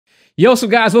Yo, what's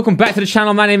up guys, welcome back to the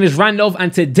channel. My name is Randolph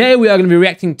and today we are going to be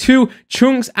reacting to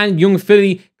Chunkz and Yung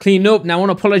Filly Clean Up. Now I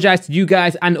want to apologize to you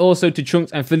guys and also to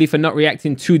Chunkz and Filly for not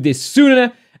reacting to this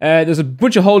sooner. There's a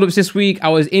bunch of holdups this week. I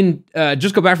was in,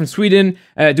 just got back from Sweden,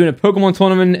 doing a Pokemon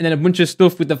tournament, and then a bunch of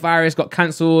stuff with the virus got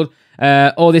cancelled,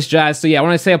 all this jazz. So yeah, I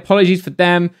want to say apologies for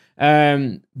them,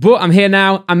 but I'm here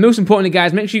now. And most importantly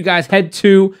guys, make sure you guys head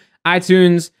to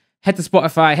iTunes, head to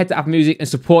Spotify, head to Apple Music, and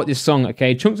support this song,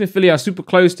 okay? Chunkz and Filly are super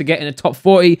close to getting a top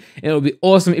 40, and it would be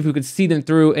awesome if we could see them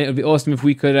through, and it would be awesome if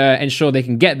we could ensure they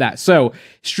can get that. So,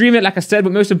 stream it, like I said,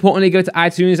 but most importantly, go to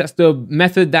iTunes. That's the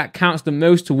method that counts the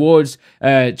most towards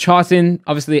charting.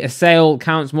 Obviously, a sale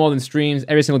counts more than streams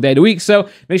every single day of the week, so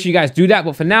make sure you guys do that.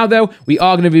 But for now, though, we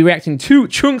are going to be reacting to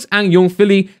Chunkz and Yung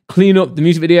Filly Clean Up, the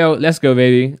music video. Let's go,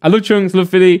 baby. I love Chunkz, love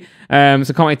Filly.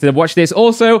 So can't wait to watch this.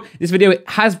 Also, this video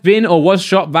has been or was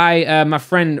shot by my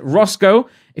friend Roscoe.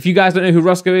 If you guys don't know who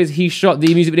Roscoe is, he shot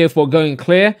the music video for Going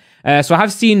Clear. So I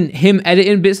have seen him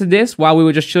editing bits of this while we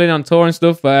were just chilling on tour and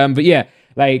stuff. But yeah,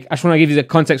 like I just want to give you the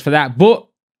context for that. But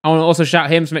I want to also shout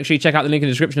him, so make sure you check out the link in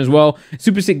the description as well.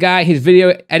 Super sick guy. His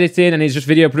video editing and his just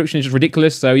video production is just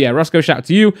ridiculous. So yeah, Roscoe, shout out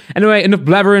to you. Anyway, enough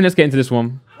blabbering. Let's get into this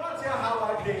one.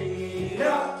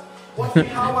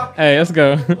 Hey, let's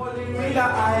go.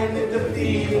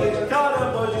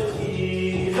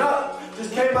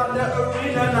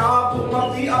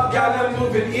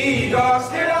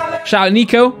 Shout out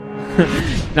Nico.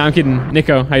 Nah, I'm kidding.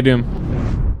 Nico, how you doing?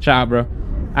 Shout out, bro.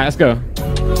 Alright, let's go.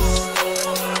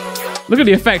 Look at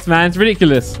the effects, man. It's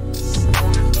ridiculous.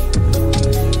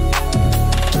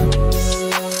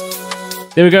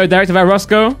 There we go. Directed by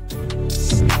Roscoe.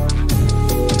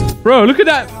 Bro, look at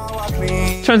that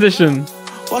transition.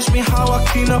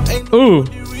 Ooh.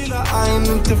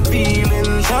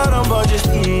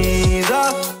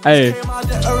 Hey.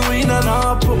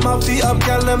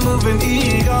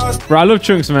 Bro, I love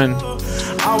Chunkz, man.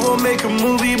 I will make a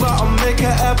movie, but I'll make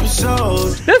an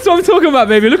episode. That's what I'm talking about,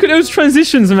 baby. Look at those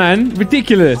transitions, man.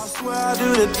 Ridiculous.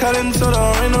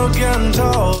 Oh,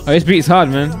 this beat is hard,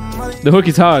 man. The hook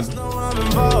is hard.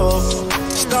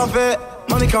 Stop it.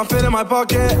 Money can't fit in my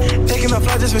pocket. Taking a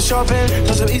flight just for shopping.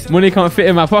 Money can't fit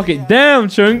in my pocket. Damn,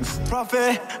 Chunkz.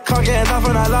 Profit. Can't get enough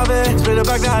when I love it. Split it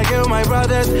back that I give with my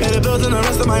brothers. Pay the bills and the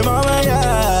rest of my mama,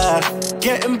 yeah.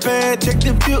 Getting paid, check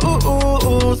the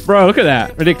views. Bro, look at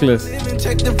that. Ridiculous.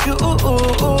 Check the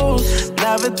views.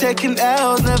 Never taking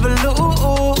L's, never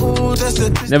lose.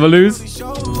 Never lose?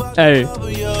 Hey.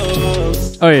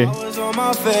 Oh, yeah.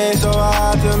 My face, so I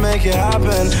had to make it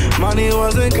happen. Money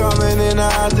wasn't coming in, I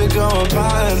had to go and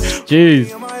pattern.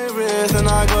 Jeez.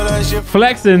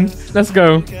 Flexing. Let's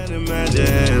go.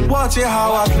 Watch it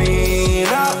how I clean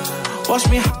up. Watch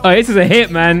me. Oh, this is a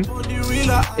hit, man.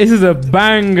 This is a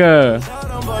banger.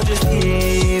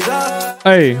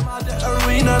 Hey.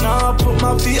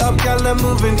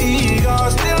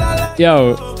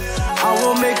 Yo.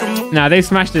 Nah, they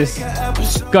smashed this.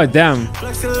 God damn.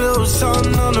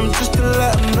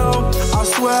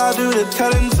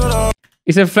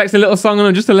 He said flex a little song on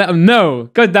them just to let them know.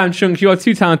 God damn, Chunkz, you are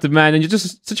too talented, man, and you're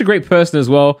just such a great person as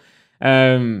well.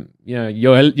 You know,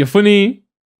 you're funny.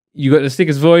 You got the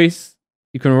sickest voice.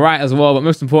 You can write as well, but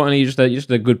most importantly, you're just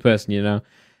a good person, you know.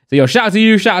 So yo, shout out to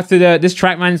you. Shout out to this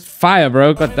track, man. It's fire,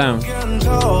 bro. God damn.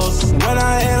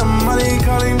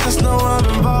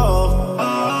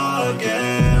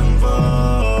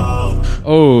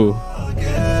 Oh.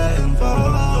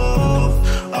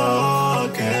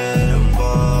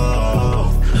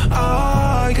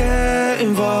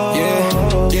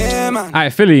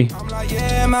 Alright, Filly. Bro,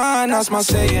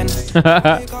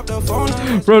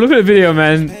 look at the video,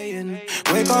 man.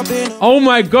 Oh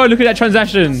my god, look at that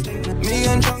transaction.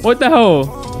 What the hell?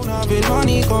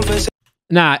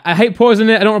 Nah, I hate pausing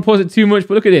it. I don't want to pause it too much,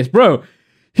 but look at this, bro.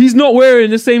 He's not wearing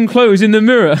the same clothes in the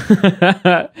mirror.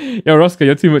 Yo, Roscoe,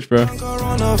 you're too much, bro.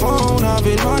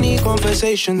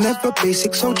 Never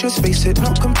basic, so just face it.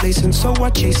 Not complacent, so I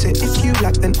chase it. If you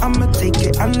like, then I'ma take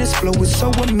it. And this flow is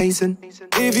so amazing.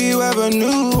 If you ever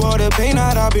knew all the pain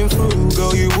that I've been through,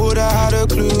 girl, you would have had a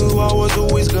clue. I was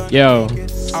always gonna. Yo.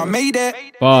 I made it.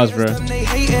 Bars, bro. They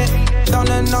hate it. Done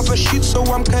another shoot, so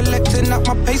I'm collecting up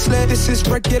my payslip. This is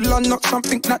regular, not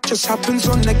something that just happens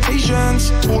on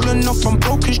occasions. Falling off from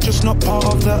broke is just not part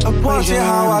of the equation. Watch it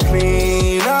how I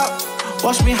clean up.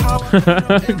 Watch me how.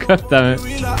 God damn it.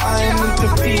 I'm into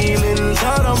feelings. I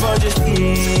don't but just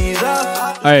ease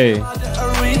up. Hey.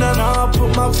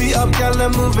 Put my feet up, girl,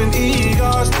 and moving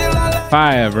ego.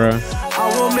 Fire, bro. I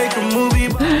will make a movie.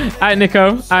 Alright,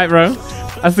 Nico. Alright, bro.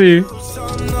 I see you.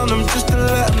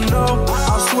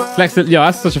 Flex it. Yo,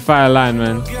 that's such a fire line,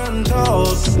 man.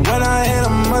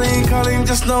 calling,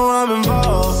 just know I'm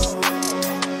involved.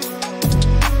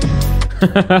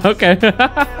 Okay.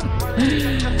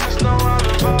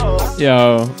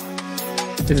 Yo,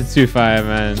 this is too fire,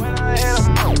 man.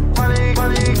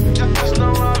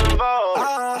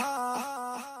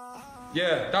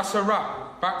 Yeah, that's a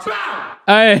wrap. Back to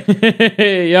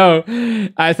Hey, yo.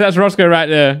 Alright, so that's Roscoe right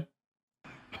there.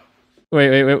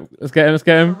 Wait. Let's get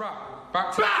him.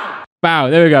 back to Wow,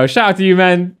 there we go. Shout out to you,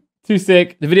 man. Too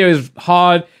sick. The video is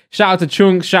hard. Shout out to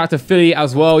Chunkz. Shout out to Filly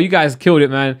as well. You guys killed it,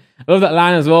 man. I love that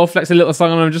line as well. Flex a little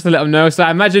song on them just to let them know. So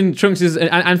I imagine Chunkz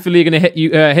and Filly are going to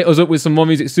hit us up with some more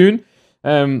music soon,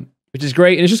 which is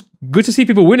great. And it's just good to see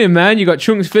people winning, man. You got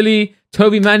Chunkz, Filly,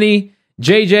 Toby, Manny,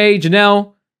 JJ,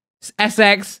 Janelle,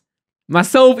 SX,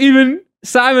 myself even,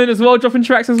 Simon as well, dropping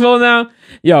tracks as well now.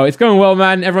 Yo, it's going well,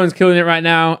 man. Everyone's killing it right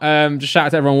now. Just shout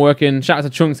out to everyone working. Shout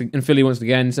out to Chunkz and Filly once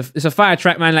again. It's a fire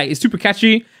track, man. Like, it's super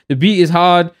catchy. The beat is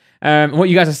hard. And what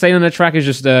you guys are saying on the track is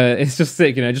just it's just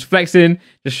sick, you know, just flexing,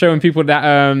 just showing people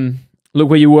that look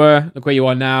where you were, look where you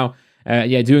are now.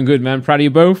 Yeah, doing good, man. Proud of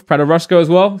you both. Proud of Roscoe as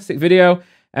well. Sick video.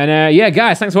 And yeah,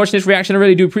 guys, thanks for watching this reaction. I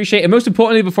really do appreciate it. And most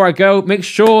importantly, before I go, make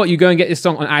sure you go and get this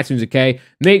song on iTunes, okay?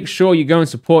 Make sure you go and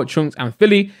support Chunkz and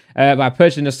Filly by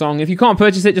purchasing the song. If you can't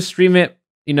purchase it, just stream it,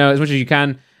 you know, as much as you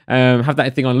can. Have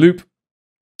that thing on loop.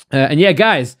 And yeah,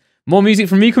 guys, more music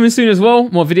from me coming soon as well.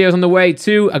 More videos on the way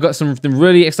too. I got something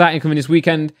really exciting coming this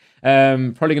weekend.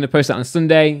 Probably going to post that on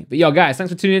Sunday. But yo, guys,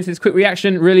 thanks for tuning into this quick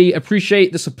reaction. Really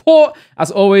appreciate the support. As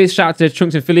always, shout out to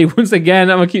Chunkz and Filly once again.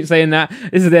 I'm going to keep saying that.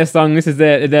 This is their song. This is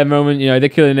their moment. You know, they're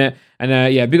killing it.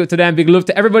 And yeah, big up to them. Big love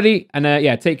to everybody. And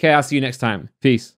yeah, take care. I'll see you next time. Peace.